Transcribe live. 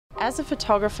As a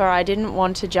photographer, I didn't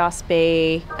want to just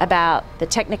be about the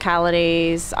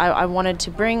technicalities. I wanted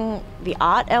to bring the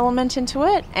art element into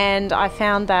it, and I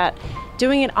found that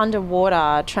doing it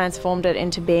underwater transformed it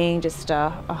into being just a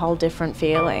whole different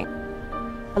feeling.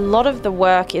 A lot of the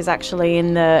work is actually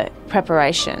in the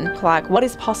preparation, like what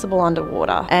is possible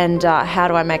underwater and how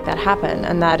do I make that happen,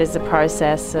 and that is a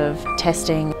process of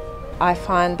testing. I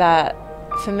find that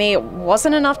for me it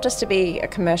wasn't enough just to be a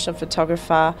commercial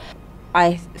photographer.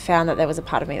 I found that there was a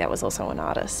part of me that was also an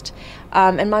artist.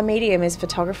 And my medium is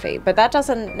photography, but that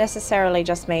doesn't necessarily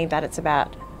just mean that it's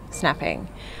about snapping.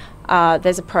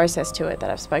 There's a process to it that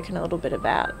I've spoken a little bit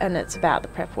about, and it's about the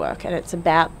prep work, and it's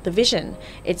about the vision.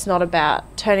 It's not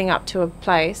about turning up to a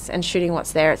place and shooting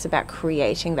what's there, it's about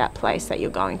creating that place that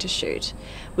you're going to shoot,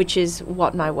 which is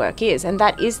what my work is, and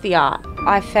that is the art.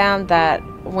 I found that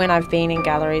when I've been in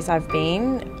galleries, I've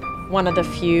been one of the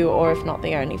few, or if not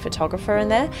the only, photographer in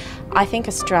there. I think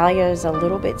Australia is a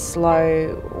little bit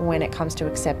slow when it comes to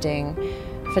accepting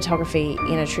photography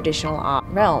in a traditional art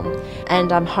realm,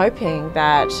 and I'm hoping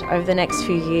that over the next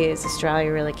few years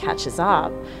Australia really catches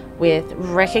up with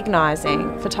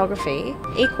recognising photography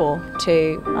equal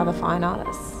to other fine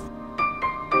artists.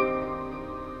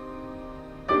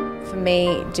 For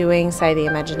me, doing, say, the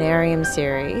Imaginarium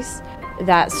series,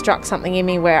 that struck something in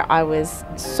me where I was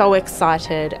so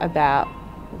excited about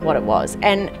what it was,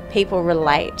 and people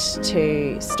relate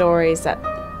to stories that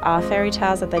are fairy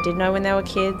tales that they did know when they were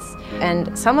kids.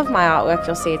 And some of my artwork,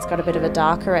 you'll see it's got a bit of a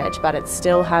darker edge, but it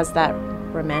still has that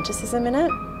romanticism in it.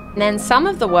 And then some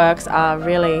of the works are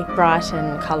really bright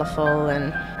and colourful,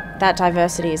 and that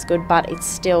diversity is good, but it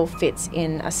still fits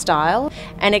in a style,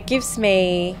 and it gives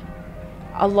me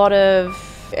a lot of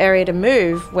area to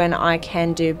move when I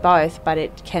can do both, but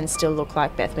it can still look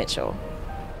like Beth Mitchell.